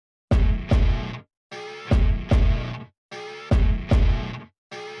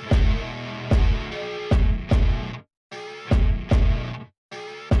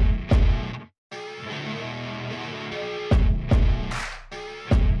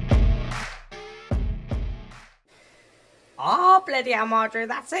bloody hell, Marjorie,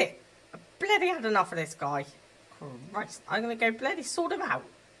 that's it. I bloody had enough of this guy. Christ, I'm going to go bloody sort him out.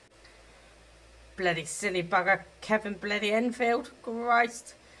 Bloody silly bugger, Kevin bloody Enfield.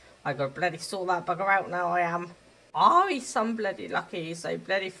 Christ. I got to bloody sort that bugger out now, I am. Oh, he's some bloody lucky. He's so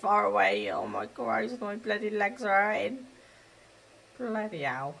bloody far away. Oh my Christ, my bloody legs are hurting. Bloody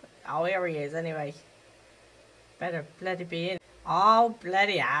hell. Oh, here he is anyway. Better bloody be in. Oh,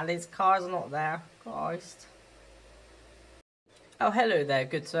 bloody hell, his car's not there. Christ. Oh, hello there,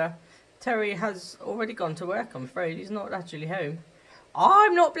 good sir. Terry has already gone to work, I'm afraid. He's not actually home.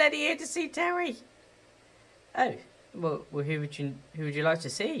 I'm not bloody here to see Terry. Oh, well, who would you like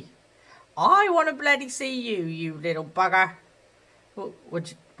to see? I want to bloody see you, you little bugger.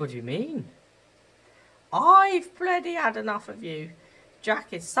 What do you mean? I've bloody had enough of you.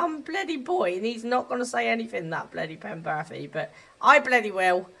 Jack is some bloody boy and he's not going to say anything, that bloody Penberthy, but I bloody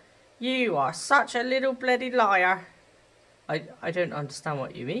will. You are such a little bloody liar. I don't understand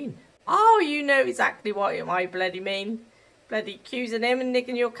what you mean. Oh, you know exactly what I bloody mean. Bloody accusing him and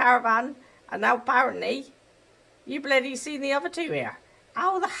nicking your caravan, and now apparently you bloody seen the other two here.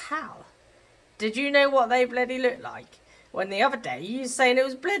 How the hell did you know what they bloody look like when the other day you were saying it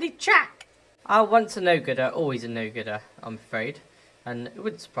was bloody Jack? Oh, once a no-gooder, always a no-gooder, I'm afraid. And it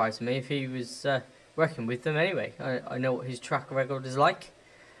wouldn't surprise me if he was working with them anyway. I know what his track record is like.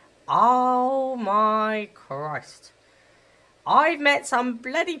 Oh my Christ. I've met some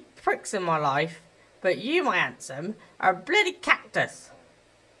bloody pricks in my life, but you, my handsome, are a bloody cactus.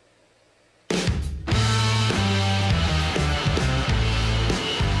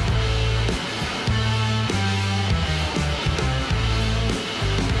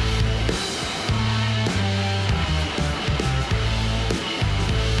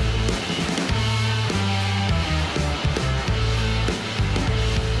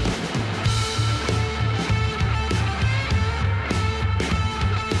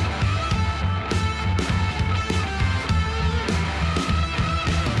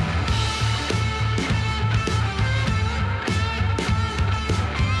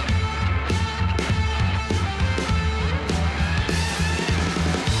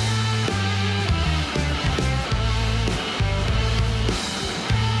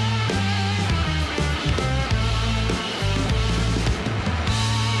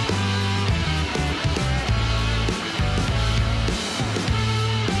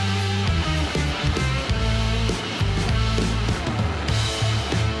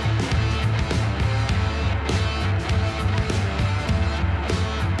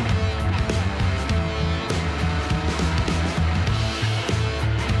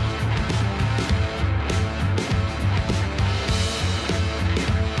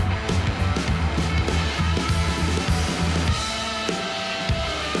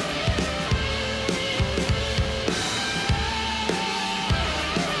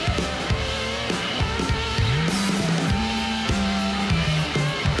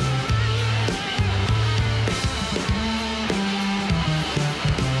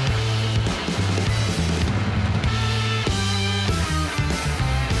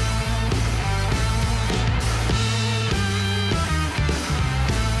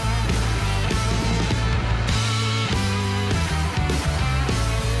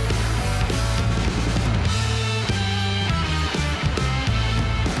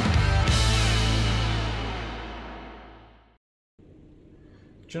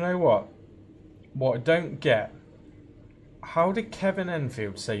 Do you know what? What I don't get, how did Kevin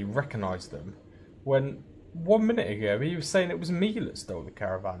Enfield say he recognised them when 1 minute ago he was saying it was me that stole the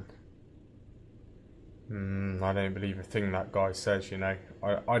caravan? I don't believe a thing that guy says, you know.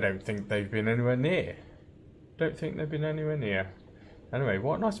 I don't think they've been anywhere near. Don't think they've been anywhere near. Anyway,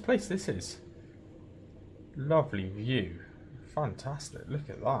 what a nice place this is. Lovely view. Fantastic, look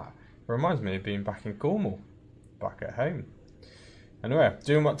at that. Reminds me of being back in Cornwall, back at home. Anyway,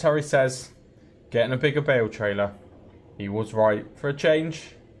 doing what Terry says, getting a bigger bale trailer. He was right for a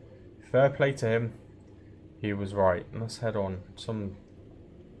change. Fair play to him. He was right. Let's head on. Some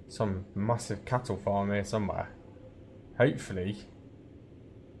massive cattle farm here somewhere. Hopefully,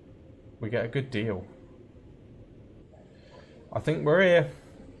 we get a good deal. I think we're here.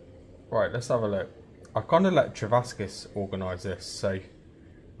 Right, let's have a look. I kind of let Trevaskis organise this, so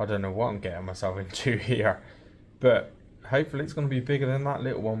I don't know what I'm getting myself into here. But hopefully it's going to be bigger than that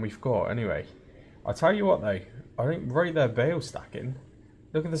little one we've got anyway. I tell you what though, I think right there bale stacking,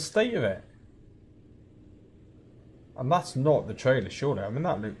 look at the state of it. And that's not the trailer surely. I mean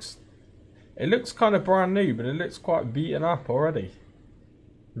that looks, it looks kind of brand new, but it looks quite beaten up already.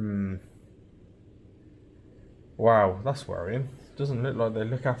 Wow, that's worrying. Doesn't look like they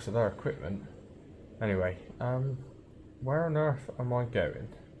look after their equipment. Anyway, Where on earth am I going?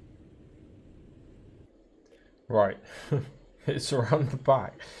 Right. It's around the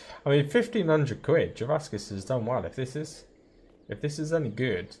back. I mean, 1,500 quid. Trevaskis has done well. If this is any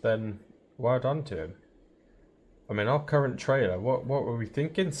good, then well done to him. I mean, our current trailer, what were we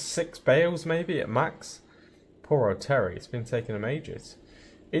thinking? 6 bales maybe at max? Poor old Terry, it's been taking him ages.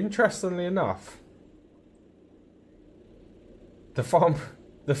 Interestingly enough, the farm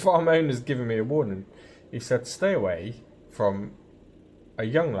owner's given me a warning. He said stay away from a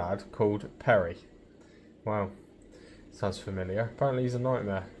young lad called Perry. Wow, sounds familiar. Apparently he's a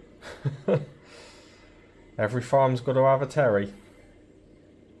nightmare. Every farm's got to have a Terry.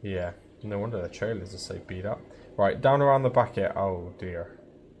 Yeah, no wonder the trailers are so beat up. Right, down around the back here. Oh dear.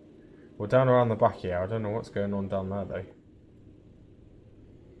 Well, down around the back here. I don't know what's going on down there though.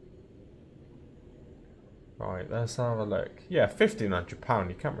 Right, let's have a look. Yeah, £1,500.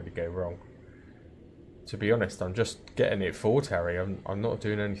 You can't really go wrong. To be honest, I'm just getting it for Terry. I'm not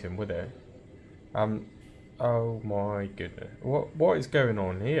doing anything with it. Oh my goodness. What is going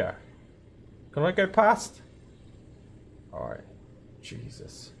on here? Can I go past? Alright.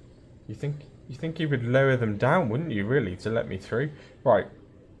 Jesus. You think you would lower them down, wouldn't you, really, to let me through? Right.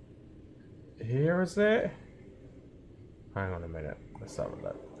 Here is it? Hang on a minute. Let's have a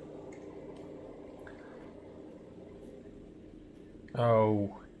look.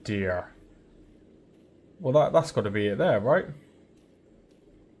 Oh dear. Well, that's got to be it there, right?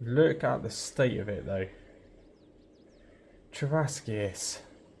 Look at the state of it, though. Trevaskis.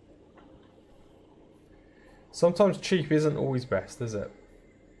 Sometimes cheap isn't always best, is it?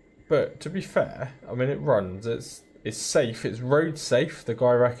 But to be fair, I mean, it runs. It's safe. It's road safe, the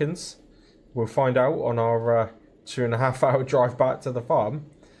guy reckons. We'll find out on our 2.5 hour drive back to the farm.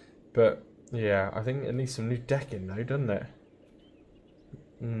 But yeah, I think it needs some new decking, though, doesn't it?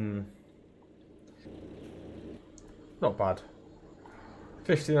 Not bad.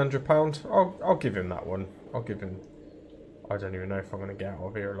 £1,500. I'll give him that one. I'll give him. I don't even know if I'm going to get out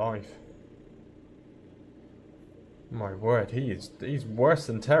of here alive. My word, he's worse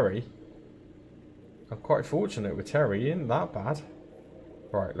than Terry. I'm quite fortunate with Terry. He isn't that bad.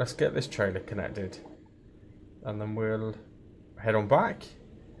 Right, let's get this trailer connected, and then we'll head on back.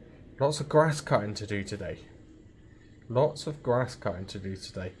 Lots of grass cutting to do today. Lots of grass cutting to do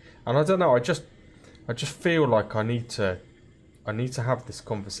today, and I don't know. I just feel like I need to have this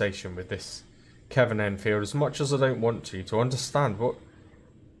conversation with this Kevin Enfield, as much as I don't want to understand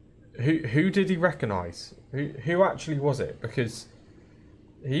who did he recognise? Who actually was it? Because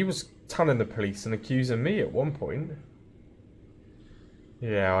he was telling the police and accusing me at one point.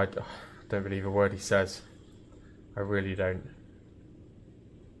 Yeah, I don't believe a word he says. I really don't.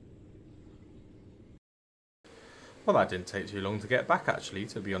 Well, that didn't take too long to get back, actually,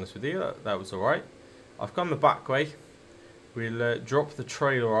 to be honest with you. That was alright. I've gone the back way. We'll drop the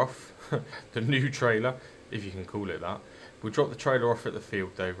trailer off. The new trailer, if you can call it that. We'll drop the trailer off at the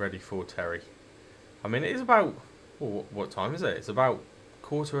field, though, ready for Terry. I mean, it is about... Well, what time is it? It's about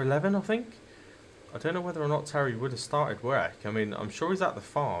 11:15, I think. I don't know whether or not Terry would have started work. I mean, I'm sure he's at the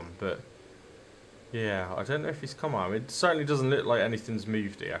farm, but... Yeah, I don't know if he's come home. It certainly doesn't look like anything's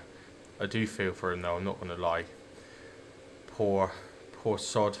moved here. I do feel for him, though, I'm not going to lie. Poor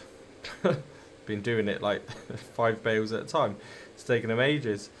sod. Been doing it like 5 bales at a time. It's taken him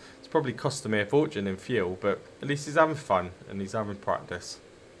ages. It's probably cost him a fortune in fuel, but at least he's having fun and he's having practice.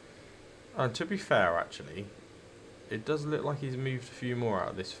 And to be fair, actually, it does look like he's moved a few more out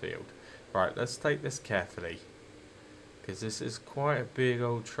of this field. Right, let's take this carefully, because this is quite a big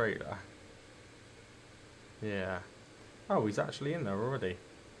old trailer. Yeah. Oh, he's actually in there already.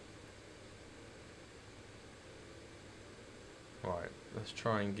 Right, let's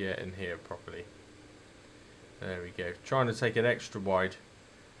try and get in here properly. There we go. Trying to take it extra wide.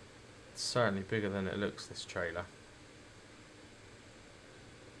 It's certainly bigger than it looks, this trailer.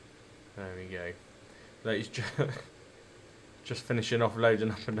 There we go. That is just finishing off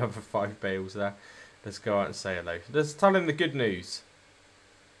loading up another 5 bales there. Let's go out and say hello. Let's tell him the good news.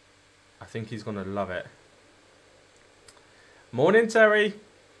 I think he's going to love it. Morning, Terry.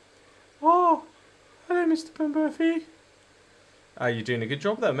 Oh, hello, Mr. Penberthy. You're doing a good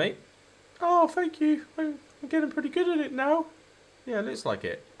job there, mate. Oh, thank you. I'm getting pretty good at it now. Yeah, it looks like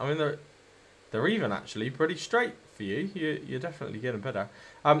it. I mean, they're even actually pretty straight for you. You're definitely getting better.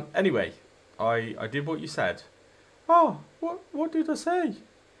 Anyway, I did what you said. Oh, what did I say?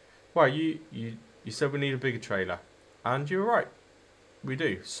 Well, you said we need a bigger trailer, and you're right. We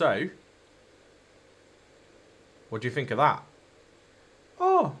do. So, what do you think of that?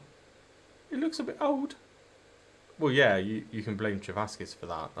 Oh, it looks a bit old. Well, yeah, you can blame Trevaskis for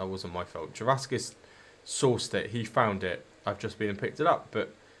that. That wasn't my fault. Trevaskis sourced it. He found it. I've just been and picked it up.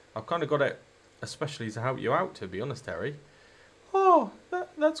 But I've kind of got it especially to help you out, to be honest, Terry. Oh,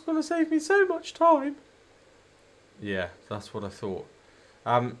 that's going to save me so much time. Yeah, that's what I thought.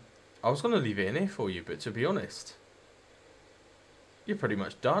 I was going to leave it in here for you, but to be honest, you're pretty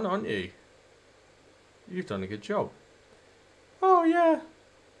much done, aren't you? You've done a good job. Oh, yeah.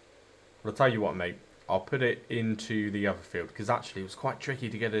 Well, I'll tell you what, mate. I'll put it into the other field, because actually it was quite tricky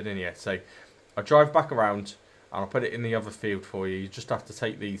to get it in here. So I'll drive back around, and I'll put it in the other field for you. You just have to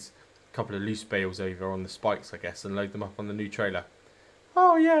take these couple of loose bales over on the spikes, I guess, and load them up on the new trailer.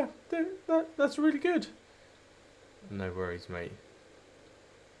 Oh, yeah. That's really good. No worries, mate.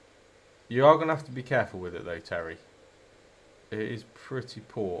 You are going to have to be careful with it, though, Terry. It is pretty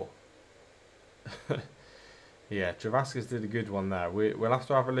poor. Yeah, Trevaskis did a good one there. We'll have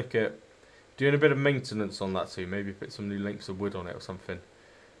to have a look at doing a bit of maintenance on that too. Maybe put some new links of wood on it or something.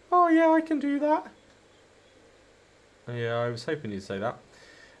 Oh, yeah, I can do that. Yeah, I was hoping you'd say that.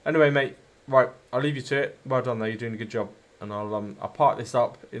 Anyway, mate, right, I'll leave you to it. Well done, though. You're doing a good job. And I'll park this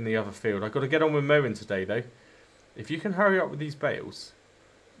up in the other field. I've got to get on with mowing today, though. If you can hurry up with these bales,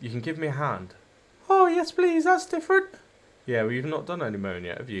 you can give me a hand. Oh, yes, please. That's different. Yeah, well, you've not done any mowing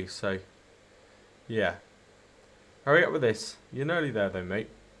yet, have you? So, yeah. Hurry up with this. You're nearly there, though, mate.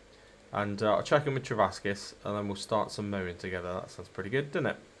 And I'll check in with Trevaskis, and then we'll start some mowing together. That sounds pretty good, doesn't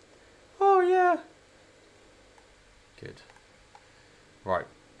it? Oh, yeah. Good. Right.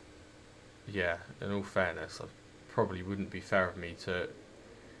 Yeah, in all fairness, I probably wouldn't be fair of me to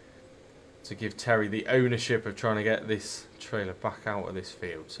give Terry the ownership of trying to get this trailer back out of this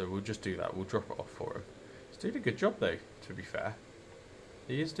field. So we'll just do that. We'll drop it off for him. He's doing a good job, though, to be fair.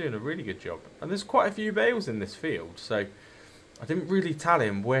 He is doing a really good job. And there's quite a few bales in this field, so I didn't really tell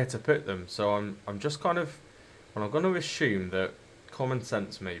him where to put them. So I'm just kind of, well, I'm going to assume that common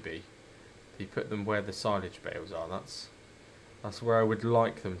sense maybe he put them where the silage bales are. That's where I would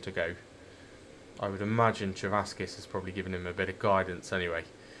like them to go. I would imagine Trevaskis has probably given him a bit of guidance anyway.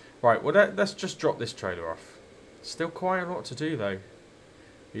 Right, well, let's just drop this trailer off. Still quite a lot to do, though.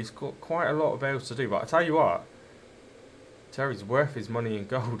 He's got quite a lot of bales to do, but I tell you what, Terry's worth his money in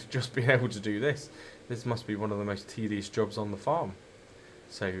gold just being able to do this. This must be one of the most tedious jobs on the farm.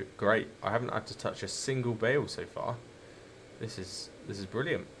 So, great. I haven't had to touch a single bale so far. This is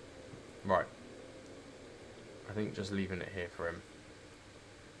brilliant. Right. I think just leaving it here for him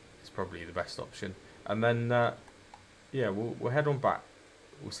is probably the best option. And then, yeah, we'll head on back.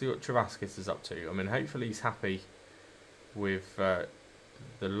 We'll see what Trevaskis is up to. I mean, hopefully he's happy with the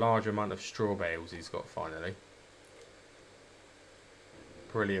large amount of straw bales he's got finally.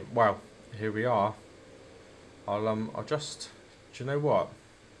 Brilliant. Well, here we are. I'll just, do you know what?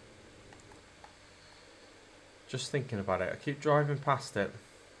 Just thinking about it. I keep driving past it.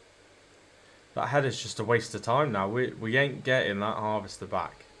 That header's just a waste of time now. We ain't getting that harvester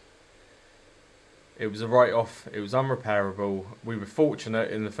back. It was a write-off. It was unrepairable. We were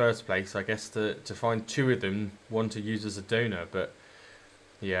fortunate in the first place, I guess, to find two of them, one to use as a donor. But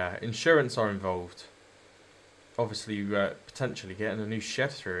yeah, insurance are involved. Obviously, potentially getting a new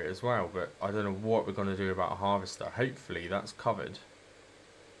shed through it as well. But I don't know what we're going to do about a harvester. Hopefully, that's covered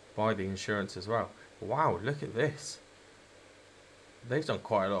by the insurance as well. Wow, look at this. They've done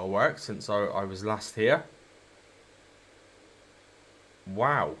quite a lot of work since I was last here.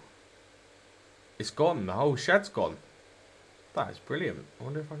 Wow. It's gone. The whole shed's gone. That is brilliant. I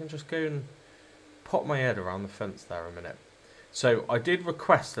wonder if I can just go and pop my head around the fence there a minute. So I did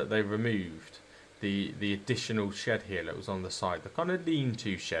request that they removed the additional shed here that was on the side. The kind of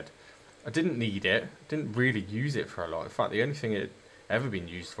lean-to shed. I didn't need it. Didn't really use it for a lot. In fact, the only thing it had ever been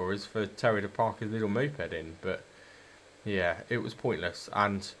used for is for Terry to park his little moped in. But yeah, it was pointless.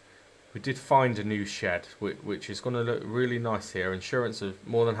 And we did find a new shed, which is going to look really nice here. Insurance have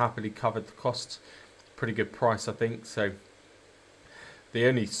more than happily covered the costs. Pretty good price, I think. So the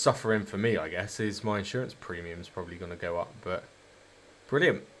only suffering for me, I guess, is my insurance premium is probably going to go up. But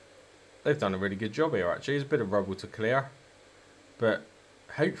brilliant. They've done a really good job here, actually. There's a bit of rubble to clear. But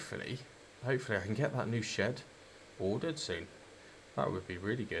hopefully I can get that new shed ordered soon. That would be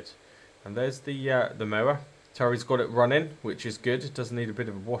really good. And there's the mower. Terry's got it running, which is good. It does need a bit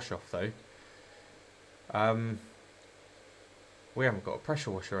of a wash off though. We haven't got a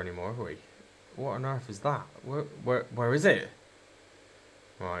pressure washer anymore, have we? What on earth is that? Where is it?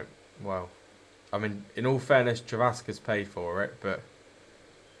 Right, well, I mean, in all fairness, Trevaskis paid for it, but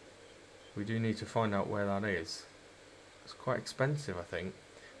we do need to find out where that is. It's quite expensive, I think.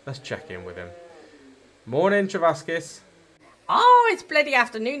 Let's check in with him. Morning, Trevaskis. Oh, it's bloody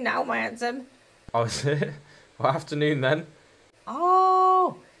afternoon now, my handsome. Oh, is it? Well, afternoon then.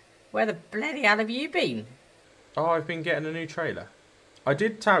 Oh, Where the bloody hell have you been? Oh, I've been getting a new trailer. I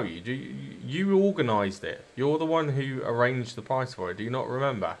did tell you. You organised it. You're the one who arranged the price for it. Do you not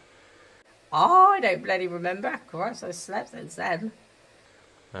remember? Oh, I don't bloody remember. Of course, I slept since then.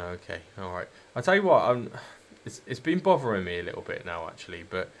 Okay, all right. I tell you what, it's been bothering me a little bit now, actually.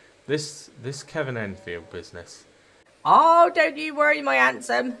 But this Kevin Enfield business. Oh, don't you worry, my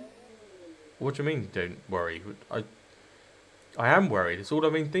handsome. What do you mean? Don't worry. I am worried. It's all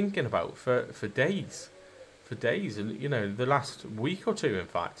I've been thinking about for days. For days, and you know, the last week or two, in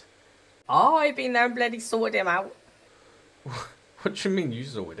fact. Oh, I've been there and bloody sorted him out. What do you mean you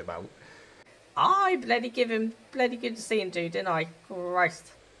sorted him out? I bloody give him bloody good to see him to, didn't I?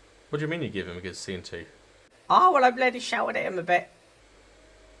 Christ. What do you mean you give him a good scene too? Oh, well, I bloody shouted at him a bit.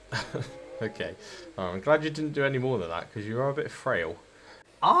 Okay. Oh, I'm glad you didn't do any more than that, because you are a bit frail.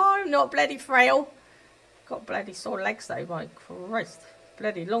 Oh, I'm not bloody frail. Got bloody sore legs though, my Christ.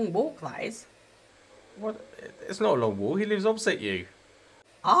 Bloody long walk, that is. What? It's not a long walk. He lives opposite you.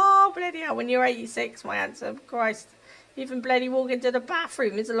 Oh, bloody hell, when you're 86, my handsome, Christ. Even bloody walking to the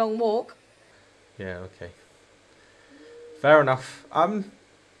bathroom is a long walk. Yeah, okay. Fair enough.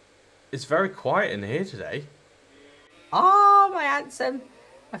 It's very quiet in here today. Oh, my handsome.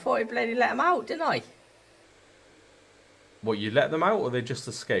 I thought I bloody let him out, didn't I? What, you let them out, or they just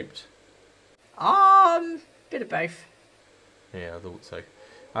escaped? Bit of both. Yeah, I thought so.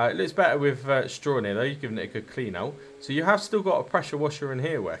 It looks better with straw in here, though. You've given it a good clean out. So you have still got a pressure washer in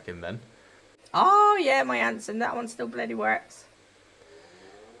here working, then? Oh, yeah, my handsome. That one still bloody works.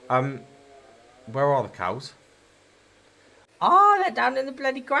 Where are the cows? Oh, they're down in the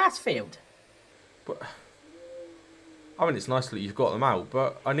bloody grass field. But I mean, it's nice that you've got them out,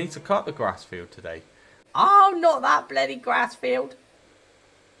 but I need to cut the grass field today. Oh, not that bloody grass field.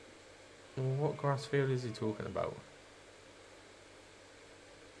 What grass field is he talking about?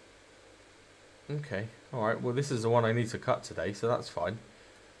 Okay, alright, well this is the one I need to cut today, so that's fine.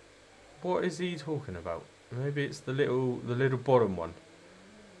 What is he talking about? Maybe it's the little bottom one.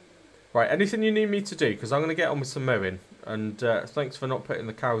 Right, anything you need me to do, because I'm going to get on with some mowing, and thanks for not putting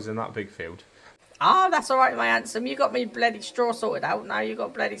the cows in that big field. Oh, that's alright, my handsome. You got me bloody straw sorted out, now you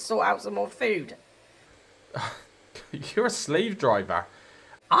got bloody sort out some more food. You're a slave driver.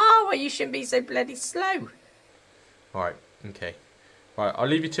 Oh, well, you shouldn't be so bloody slow. Alright, okay. Right, I'll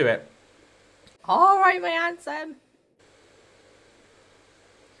leave you to it. Alright, my handsome.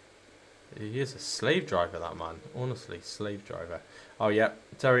 He is a slave driver, that man. Honestly, slave driver. Oh, yeah,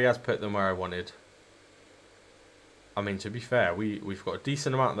 Terry has put them where I wanted. I mean, to be fair, we've got a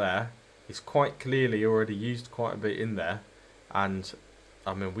decent amount there. He's quite clearly already used quite a bit in there. And,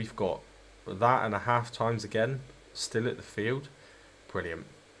 I mean, we've got that and a half times again still at the field. Brilliant.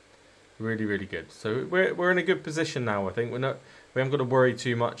 Really, really good. So we're in a good position now, I think. We haven't got to worry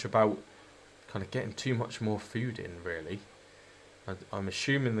too much about kind of getting too much more food in, really. I'm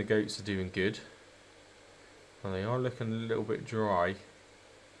assuming the goats are doing good. Well, they are looking a little bit dry.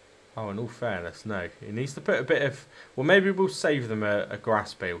 Oh, in all fairness, no. He needs to put a bit of... Well, maybe we'll save them a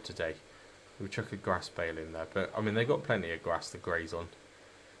grass bale today. We'll chuck a grass bale in there. But, I mean, they've got plenty of grass to graze on.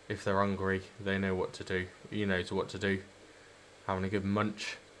 If they're hungry, they know what to do. You know what to do. Having a good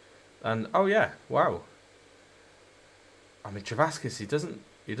munch. And, oh yeah, wow. I mean, Trevaskis, he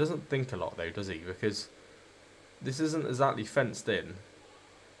doesn't think a lot, though, does he? Because this isn't exactly fenced in.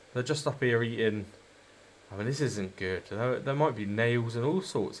 They're just up here eating... I mean, this isn't good. There might be nails and all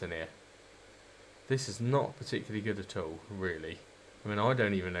sorts in here. This is not particularly good at all, really. I mean, I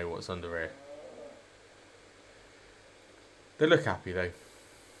don't even know what's under here. They look happy, though.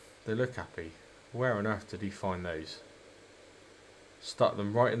 They look happy. Where on earth did he find those? Stuck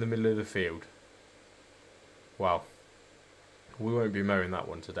them right in the middle of the field. Wow. We won't be mowing that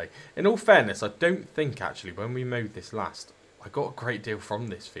one today. In all fairness, I don't think, actually, when we mowed this last, I got a great deal from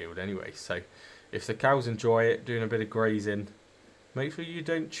this field anyway, so... If the cows enjoy it, doing a bit of grazing, make sure you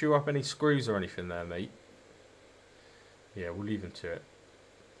don't chew up any screws or anything there, mate. Yeah, we'll leave them to it.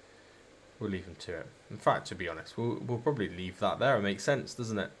 We'll leave them to it. In fact, to be honest, we'll probably leave that there. It makes sense,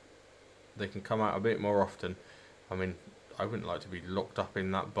 doesn't it? They can come out a bit more often. I mean, I wouldn't like to be locked up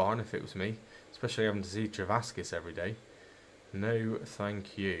in that barn if it was me, especially having to see Trevaskis every day. No,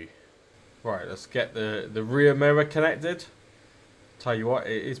 thank you. Right, let's get the rear mower connected. Tell you what,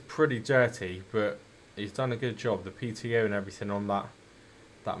 it is pretty dirty, but he's done a good job. The PTO and everything on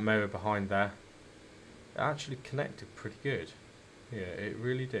that mower behind there, it actually connected pretty good. Yeah, it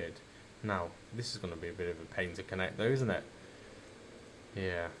really did. Now, this is going to be a bit of a pain to connect though, isn't it?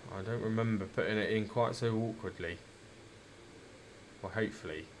 Yeah, I don't remember putting it in quite so awkwardly. Well,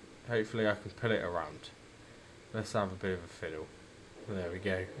 hopefully I can pull it around. Let's have a bit of a fiddle. There we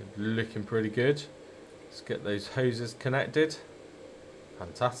go. Looking pretty good. Let's get those hoses connected.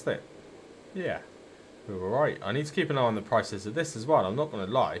 Fantastic. Yeah. We were right. I need to keep an eye on the prices of this as well. I'm not going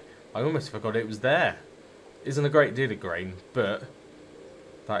to lie. I almost forgot it was there. Isn't a great deal of grain, but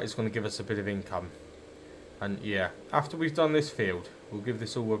that is going to give us a bit of income. And yeah, after we've done this field, we'll give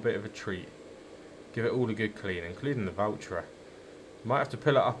this all a bit of a treat. Give it all a good clean, including the voucher. Might have to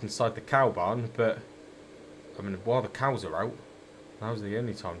pull it up inside the cow barn, but I mean, while the cows are out, now's the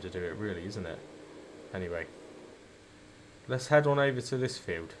only time to do it really, isn't it? Anyway, let's head on over to this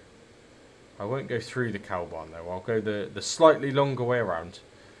field. I won't go through the cow barn though, I'll go the slightly longer way around.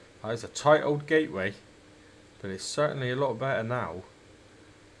 That is a tight old gateway, but it's certainly a lot better now.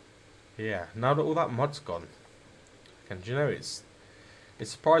 Yeah, now that all that mud's gone. And do you know, it's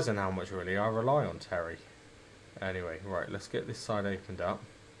surprising how much really I rely on Terry. Anyway, right, let's get this side opened up.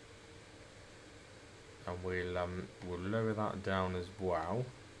 And we'll lower that down as well.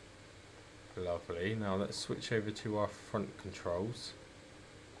 Lovely. Now let's switch over to our front controls.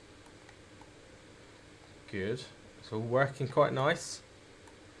 Good. It's all working quite nice.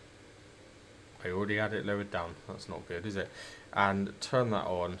 I already had it lowered down. That's not good, is it? And turn that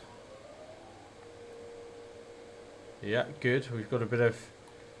on. Yeah, good. We've got a bit of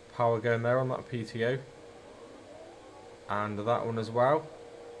power going there on that PTO. And that one as well.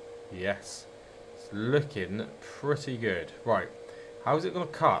 Yes. It's looking pretty good. Right. How is it going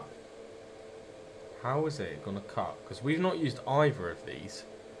to cut? How is it going to cut? Because we've not used either of these.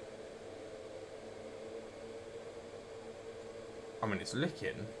 I mean, it's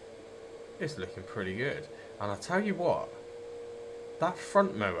looking pretty good. And I'll tell you what. That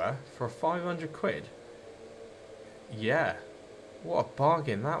front mower for 500 quid. Yeah. What a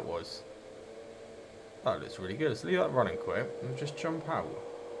bargain that was. That looks really good. Let's leave that running quick and just jump out.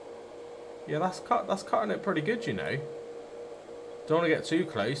 Yeah, that's cutting it pretty good, you know. Don't want to get too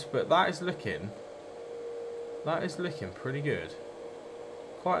close, but that is looking pretty good.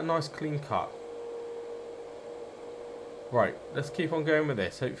 Quite a nice clean cut. Right, let's keep on going with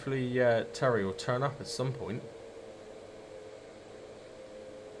this. Hopefully Terry will turn up at some point.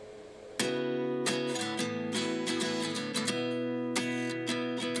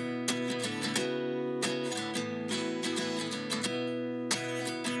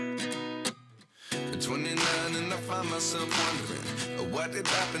 What did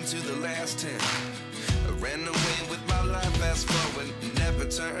happen to the last 10? I ran away with my life, fast forward, never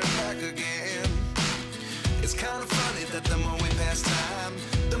turn back again. It's kind of funny that the more we pass time,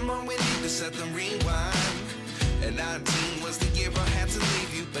 the more we need to set them rewind. And 19 was the year I had to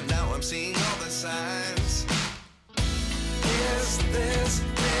leave you, but now I'm seeing all the signs. Is this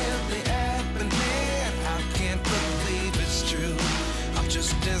really happening? I can't believe it's true. I'm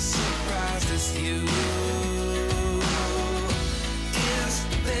just as surprised as you.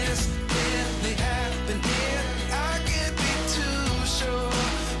 This really happening? I can't be too sure,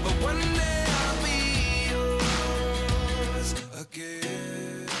 but one day I'll be yours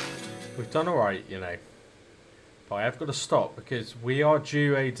again. We've done alright, you know. But I have got to stop because we are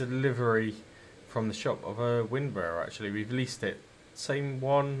due a delivery from the shop of a windbrewer actually. We've leased it. Same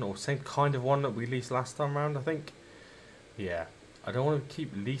one or same kind of one that we leased last time round, I think. Yeah. I don't want to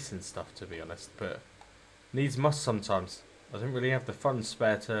keep leasing stuff to be honest, but needs must sometimes. I don't really have the funds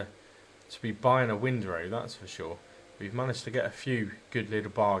spare to be buying a windrow, that's for sure. We've managed to get a few good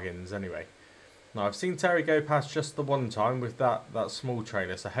little bargains anyway. Now I've seen Terry go past just the one time with that small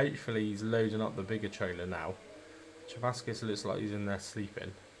trailer, so hopefully he's loading up the bigger trailer now. Trevaskis looks like he's in there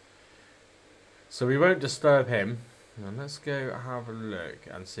sleeping. So we won't disturb him. Now let's go have a look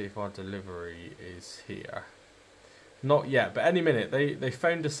and see if our delivery is here. Not yet, but any minute. They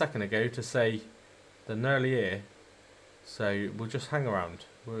phoned a second ago to say they're nearly here. So we'll just hang around.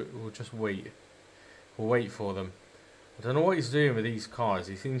 We'll just wait. We'll wait for them. I don't know what he's doing with these cars.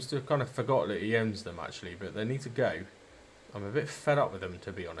 He seems to have kind of forgot that he owns them actually, but they need to go. I'm a bit fed up with them,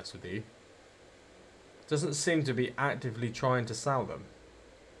 to be honest with you. Doesn't seem to be actively trying to sell them.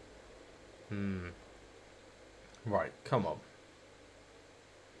 Right, come on.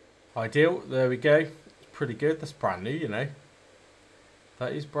 Ideal, there we go. It's pretty good. That's brand new, you know.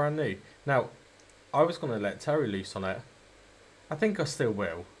 That is brand new. Now, I was going to let Terry loose on it. I think I still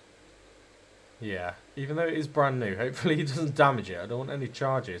will. Yeah, even though it is brand new, hopefully he doesn't damage it. I don't want any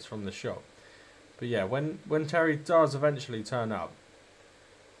charges from the shop. But yeah, when Terry does eventually turn up,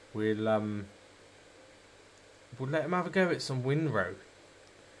 we'll let him have a go at some windrow.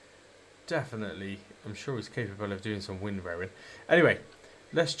 Definitely, I'm sure he's capable of doing some windrowing. Anyway,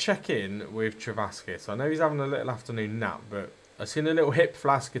 let's check in with Trevaskis. I know he's having a little afternoon nap, but I've seen a little hip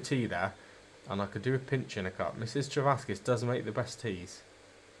flask of tea there. And I could do a pinch in a cup. Mrs. Trevaskis does make the best teas.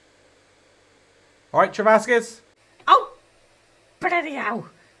 Alright, Trevaskis. Oh! Bloody hell!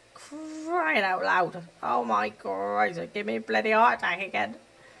 Crying out loud. Oh my Christ, give me a bloody heart attack again.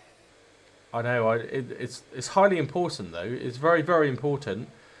 I know, it's highly important though. It's very, very important.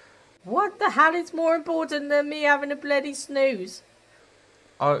 What the hell is more important than me having a bloody snooze?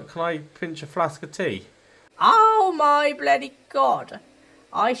 Can I pinch a flask of tea? Oh my bloody God.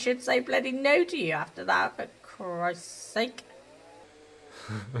 I should say bloody no to you after that, for Christ's sake.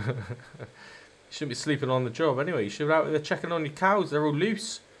 You shouldn't be sleeping on the job anyway. You should be out there checking on your cows. They're all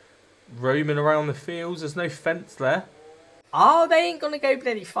loose. Roaming around the fields. There's no fence there. Oh, they ain't gonna go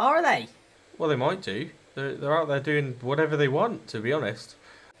bloody far, are they? Well, they might do. They're out there doing whatever they want, to be honest.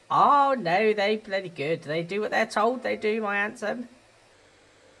 Oh no, they bloody good. They do what they're told they do, my handsome.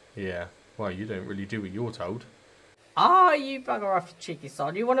 Yeah. Well, you don't really do what you're told. Oh, you bugger off, you cheeky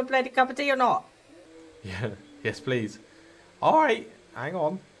son. You want a bloody cup of tea or not? Yeah. Yes, please. Alright. Hang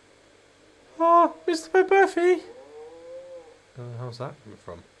on. Oh, Mr. Penberthy. How's that coming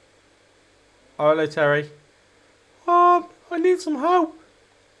from? Oh, hello, Terry. I need some help.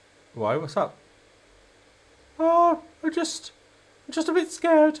 Why? What's up? I'm just a bit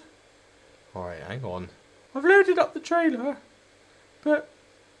scared. Alright, hang on. I've loaded up the trailer, but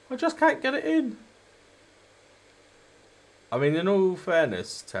I just can't get it in. I mean, in all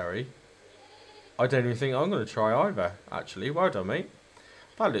fairness, Terry, I don't even think I'm going to try either, actually. Well done, mate.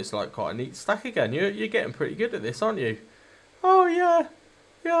 That looks like quite a neat stack again. You're getting pretty good at this, aren't you? Oh, yeah.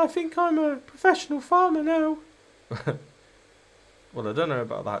 Yeah, I think I'm a professional farmer now. Well, I don't know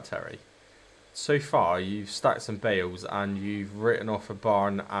about that, Terry. So far, you've stacked some bales and you've written off a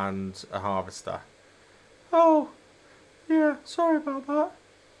barn and a harvester. Oh, yeah, sorry about that.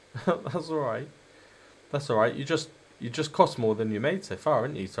 That's alright. That's alright. You just cost more than you made so far,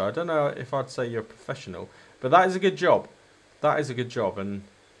 haven't you? So I don't know if I'd say you're a professional. But that is a good job. That is a good job. And,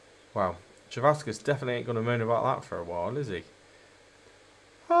 wow, Trevaskis definitely ain't going to moan about that for a while, is he?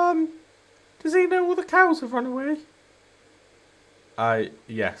 Does he know all the cows have run away?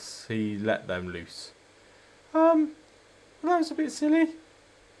 Yes, he let them loose. Well, that was a bit silly.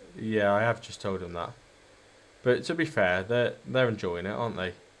 Yeah, I have just told him that. But to be fair, they're enjoying it, aren't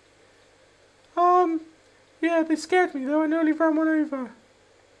they? Yeah, they scared me though. I nearly ran one over. What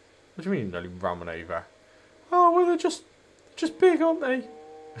do you mean, nearly ran one over? Oh, well, they're just big, aren't they?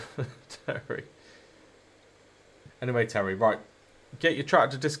 Terry. Anyway, Terry, right. Get your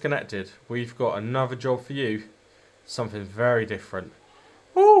tractor disconnected. We've got another job for you. Something very different.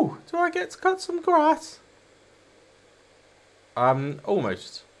 Oh, do I get to cut some grass?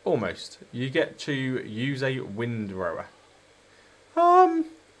 Almost. Almost. You get to use a windrower.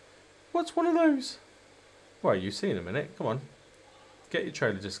 What's one of those? Well, you'll see in a minute. Come on. Get your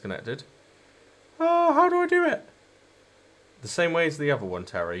trailer disconnected. How do I do it? The same way as the other one,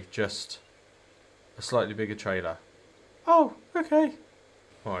 Terry. Just a slightly bigger trailer. Oh, okay.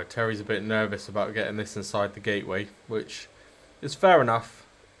 Alright, Terry's a bit nervous about getting this inside the gateway, which is fair enough.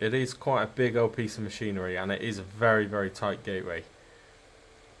 It is quite a big old piece of machinery and it is a very, very tight gateway.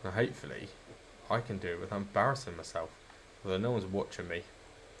 Now hopefully I can do it without embarrassing myself, although no one's watching me.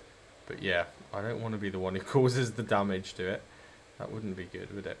 But yeah, I don't want to be the one who causes the damage to it. That wouldn't be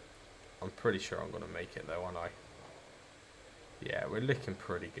good, would it? I'm pretty sure I'm going to make it though, aren't I? Yeah, we're looking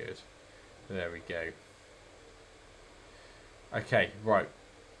pretty good. There we go. Okay, right.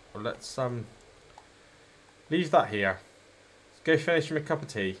 Well, let's leave that here. Let's go finish my cup of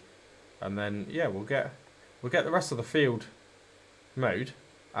tea, and then yeah, we'll get the rest of the field mowed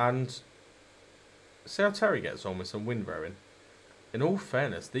and see how Terry gets on with some windrowing. In all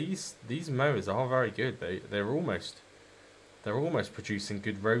fairness, these mowers are very good. They're almost producing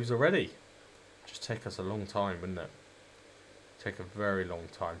good rows already. Just take us a long time, wouldn't it? Take a very long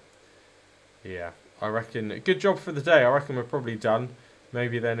time. Yeah, I reckon good job for the day. I reckon we're probably done.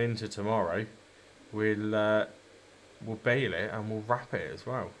 Maybe then into tomorrow, we'll bale it and we'll wrap it as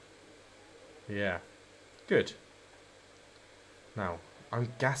well. Yeah, good. Now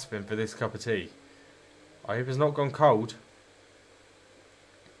I'm gasping for this cup of tea. I hope it's not gone cold.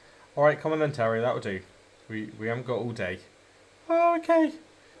 All right, come on then, Terry. That'll do. We haven't got all day. Oh, okay.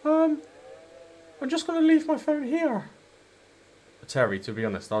 I'm just gonna leave my phone here. Terry, to be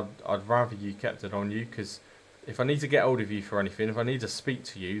honest, I'd rather you kept it on you, because if I need to get hold of you for anything, if I need to speak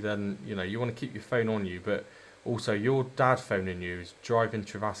to you, then, you know, you want to keep your phone on you, but also your dad phoning you is driving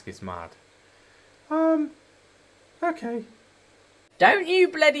Trevaskis mad. Okay. Don't you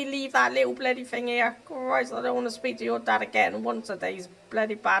bloody leave that little bloody thing here. Christ, I don't want to speak to your dad again. Once a day's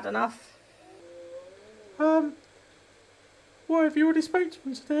bloody bad enough. Why, have you already spoke to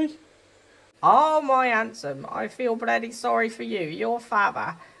him today? Oh, my handsome, I feel bloody sorry for you, your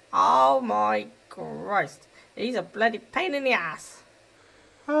father. Oh, my Christ. He's a bloody pain in the ass.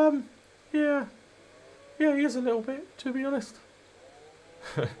 Yeah. Yeah, he is a little bit, to be honest.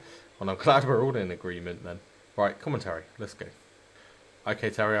 Well, I'm glad we're all in agreement then. Right, come on, Terry, let's go.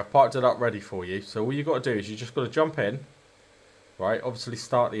 Okay, Terry, I've parked it up ready for you. So all you got to do is you just got to jump in. Right, obviously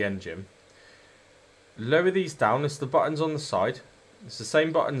start the engine. Lower these down. It's the buttons on the side. It's the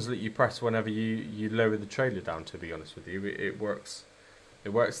same buttons that you press whenever you lower the trailer down, to be honest with you. It works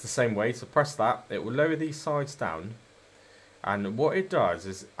the same way. So press that. It will lower these sides down. And what it does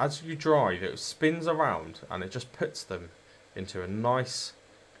is, as you drive, it spins around and it just puts them into a nice,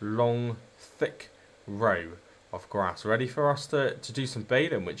 long, thick row of grass, ready for us to do some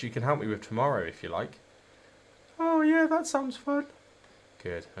baling, which you can help me with tomorrow if you like. Oh yeah, that sounds fun.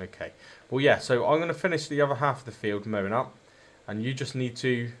 Good, okay. Well yeah, so I'm going to finish the other half of the field mowing up, and you just need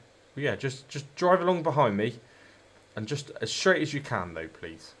to, yeah, just drive along behind me, and just as straight as you can though,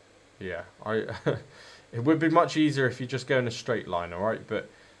 please. Yeah, it would be much easier if you just go in a straight line, alright? But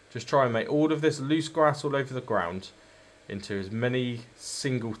just try and make all of this loose grass all over the ground into as many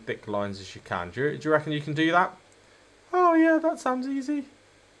single thick lines as you can. Do you reckon you can do that? Oh yeah, that sounds easy.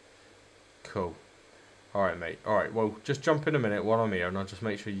 Cool. Alright mate, alright, well just jump in a minute while I'm here and I'll just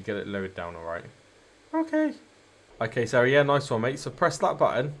make sure you get it lowered down, alright? Okay. Okay, so yeah, nice one mate. So press that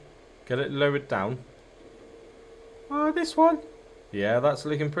button, get it lowered down. Oh, this one? Yeah, that's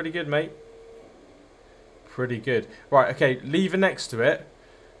looking pretty good mate. Pretty good. Right, okay, lever next to it.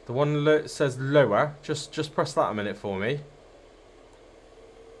 The one that says lower, just press that a minute for me.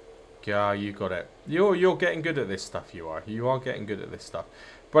 Yeah, you got it. You're getting good at this stuff, you are. You are getting good at this stuff.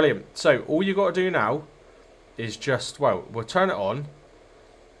 Brilliant. So, all you got to do now is just, well, we'll turn it on.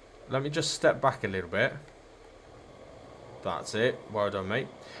 Let me just step back a little bit. That's it. Well done, mate.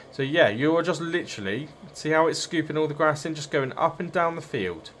 So, yeah, you're just literally, see how it's scooping all the grass in? Just going up and down the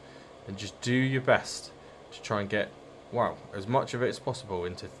field. And just do your best to try and get, wow, as much of it as possible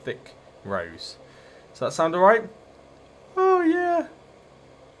into thick rows. Does that sound alright? Oh, yeah.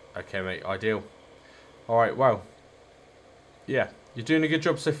 Okay, mate, ideal. Alright, well, yeah, you're doing a good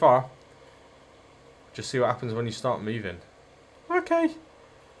job so far. Just see what happens when you start moving. Okay,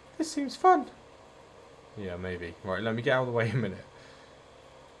 this seems fun. Yeah, maybe. Right, let me get out of the way a minute.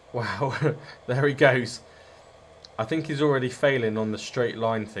 Wow, there he goes. I think he's already failing on the straight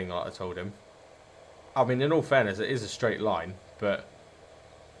line thing like I told him. I mean, in all fairness, it is a straight line, but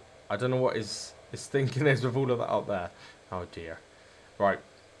I don't know what his thinking is with all of that up there. Oh dear. Right,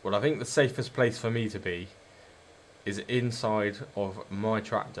 well I think the safest place for me to be is inside of my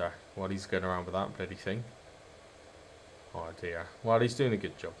tractor while he's going around with that bloody thing. Oh dear. Well, he's doing a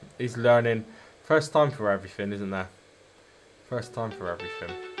good job. He's learning. First time for everything, isn't there? First time for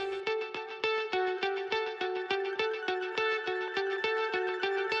everything.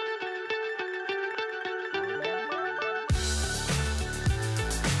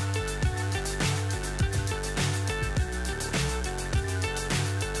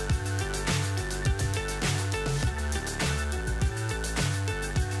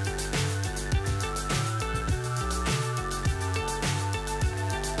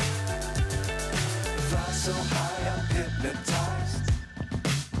 So high I'm hypnotized.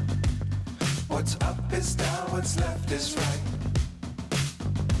 What's up is down, what's left is right.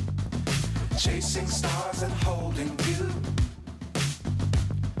 Chasing stars and holding you.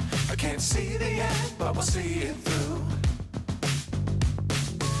 I can't see the end, but we'll see it through.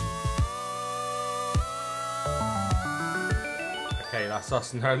 Okay, that's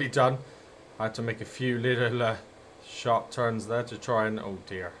us nearly done. I had to make a few little sharp turns there to try and, oh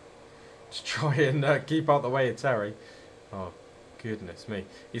dear, to try and keep out the way of Terry. Oh, goodness me.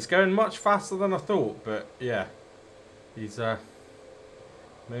 He's going much faster than I thought, but yeah. He's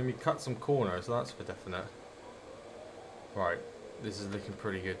made me cut some corners, that's for definite. Right, this is looking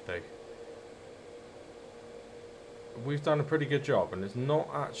pretty good though. We've done a pretty good job and it's not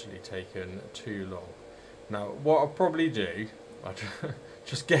actually taken too long. Now, what I'll probably do, I'll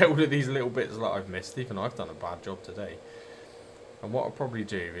just get all of these little bits that I've missed. Even I've done a bad job today. And what I'll probably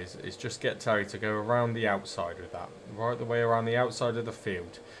do is just get Terry to go around the outside with that. Right the way around the outside of the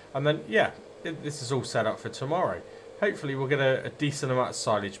field. And then, yeah, this is all set up for tomorrow. Hopefully we'll get a decent amount of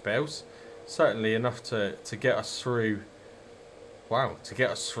silage bales. Certainly enough to get us through, wow, to get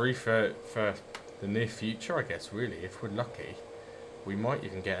us through for the near future, I guess, really. If we're lucky, we might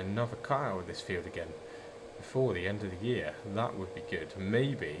even get another cut out of this field again before the end of the year. That would be good.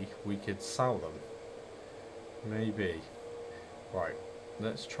 Maybe we could sell them. Maybe. Right,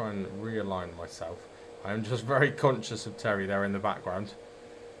 let's try and realign myself. I am just very conscious of Terry there in the background.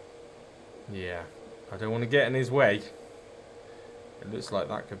 Yeah, I don't want to get in his way. It looks like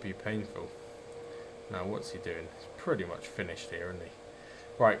that could be painful. Now, what's he doing? He's pretty much finished here, isn't he?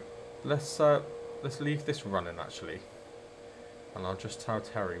 Right, let's leave this running, actually. And I'll just tell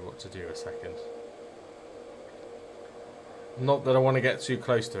Terry what to do a second. Not that I want to get too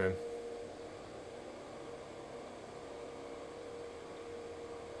close to him.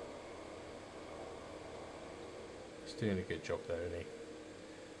 He's doing a good job there, isn't he?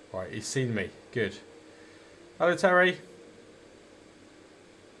 Right, he's seen me. Good. Hello, Terry.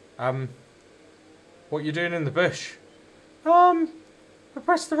 What you doing in the bush? I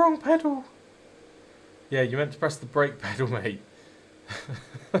pressed the wrong pedal. Yeah, you meant to press the brake pedal, mate.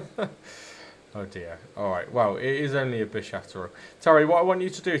 Oh dear. Alright, well, it is only a bush after all. Terry, what I want you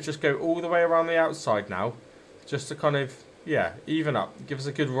to do is just go all the way around the outside now. Just to kind of, yeah, even up. Give us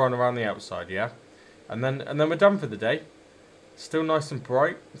a good run around the outside, yeah? And then we're done for the day. Still nice and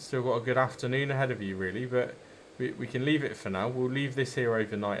bright. Still got a good afternoon ahead of you, really. But we can leave it for now. We'll leave this here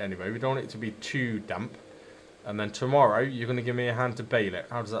overnight anyway. We don't want it to be too damp. And then tomorrow, you're going to give me a hand to bale it.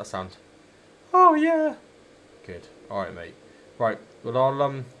 How does that sound? Oh, yeah. Good. Alright, mate. Right. Well,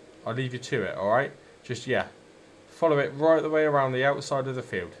 I'll leave you to it, alright? Just, yeah. Follow it right the way around the outside of the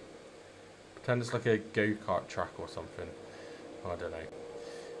field. Pretend it's like a go-kart track or something. I don't know.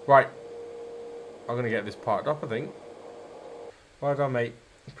 Right. I'm going to get this parked up, I think. Well done, mate.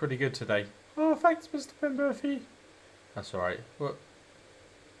 Pretty good today. Oh, thanks, Mr. Penberthy. That's alright. What?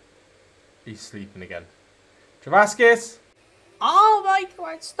 He's sleeping again. Trevaskis! Oh my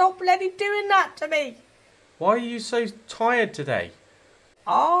God, stop bloody doing that to me. Why are you so tired today?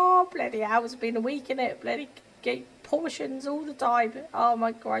 Oh, bloody hell, it's been a week, innit? Bloody get portions all the time. Oh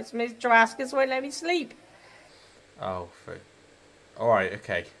my Christ, Miss Trevaskis won't let me sleep. Oh, alright,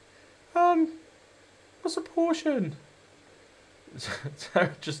 okay. What's a portion?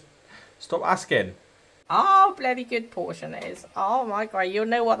 Just stop asking. Oh, bloody good portion it is. Oh my God, you'll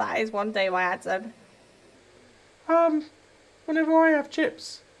know what that is one day, my Adam. Whenever I have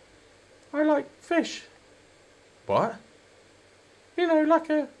chips, I like fish. What? You know, like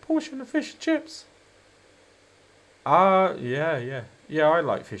a portion of fish and chips. Yeah. Yeah, I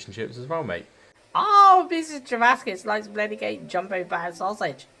like fish and chips as well, mate. Oh, Mrs. Trevaskis likes bloody get jumbo bad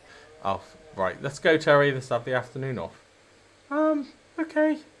sausage. Oh, right. Let's go, Terry. Let's have the afternoon off.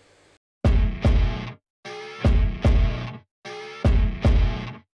 Okay.